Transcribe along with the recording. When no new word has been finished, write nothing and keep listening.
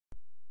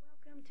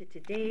to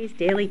today's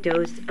daily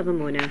dose of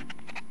Emuna.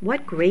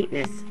 What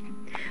greatness!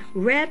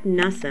 Reb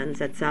Nassan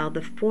Zatzal,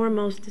 the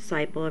foremost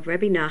disciple of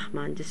Rebbe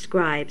Nachman,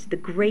 describes the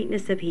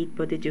greatness of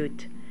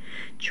Hitbodedut.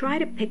 Try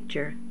to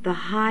picture the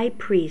high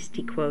priest,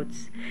 he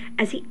quotes,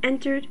 as he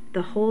entered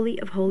the Holy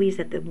of Holies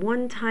at the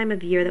one time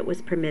of year that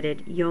was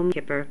permitted, Yom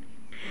Kippur.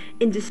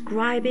 In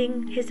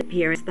describing his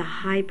appearance, the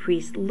high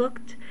priest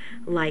looked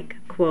like,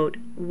 quote,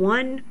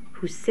 one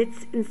who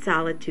sits in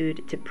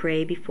solitude to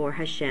pray before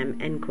Hashem,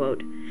 end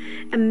quote.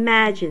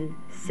 Imagine,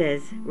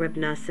 says Reb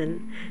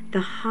Nassan,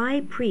 the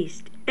high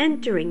priest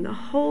entering the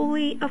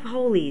Holy of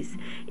Holies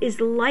is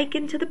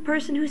likened to the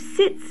person who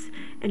sits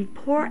and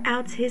pours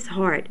out his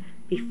heart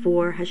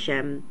before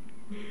Hashem.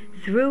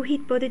 Through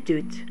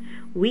Hitbodedut,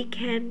 we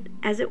can,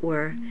 as it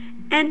were,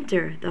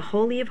 enter the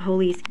Holy of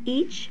Holies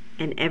each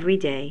and every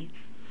day.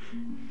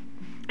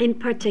 In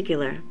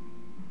particular,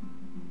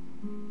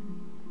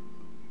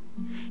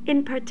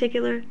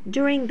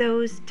 during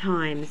those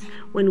times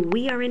when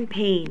we are in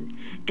pain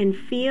and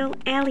feel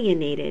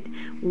alienated,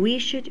 we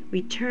should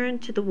return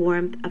to the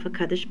warmth of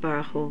HaKadosh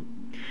Baruch Hu.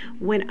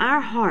 When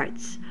our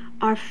hearts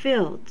are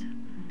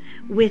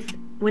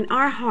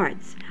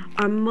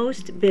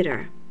most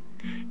bitter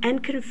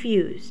and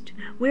confused,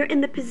 we're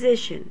in the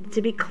position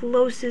to be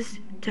closest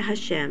to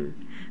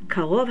Hashem.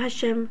 Karov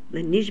Hashem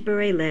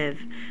lenishbarei lev.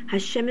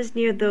 Hashem is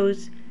near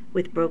those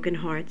with broken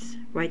hearts,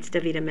 writes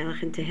David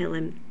HaMelech in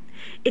Tehillim.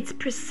 It's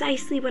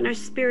precisely when our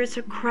spirits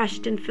are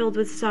crushed and filled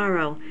with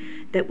sorrow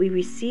that we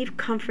receive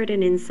comfort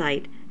and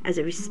insight as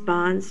a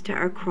response to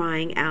our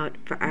crying out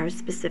for our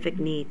specific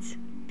needs.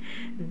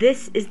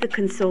 This is the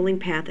consoling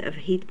path of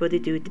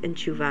Hitbodedut and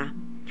Tshuva.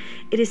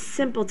 It is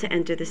simple to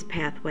enter this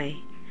pathway.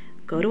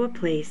 Go to a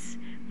place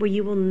where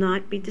you will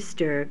not be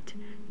disturbed,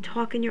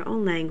 talk in your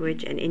own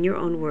language and in your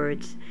own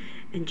words,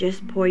 and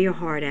just pour your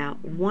heart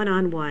out,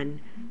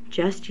 one-on-one,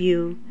 just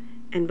you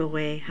and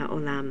Borei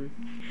Ha'olam.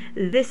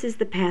 This is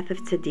the path of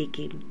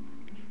tzaddikim.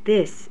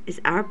 This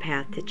is our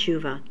path to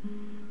tshuva.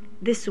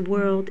 This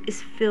world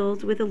is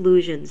filled with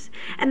illusions,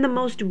 and the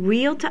most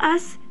real to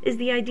us is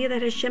the idea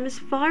that Hashem is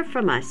far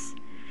from us.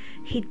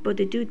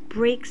 Hitbodedut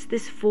breaks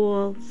this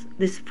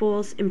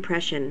false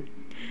impression.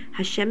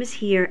 Hashem is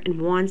here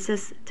and wants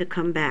us to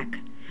come back.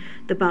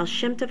 The Baal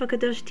Shem Tov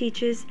HaKadosh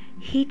teaches,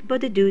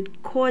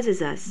 Hitbodedut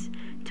causes us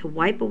to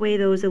wipe away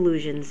those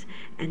illusions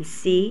and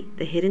see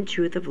the hidden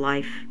truth of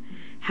life,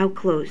 how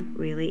close it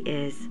really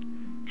is.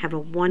 Have a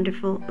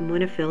wonderful,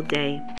 Emuna-filled day.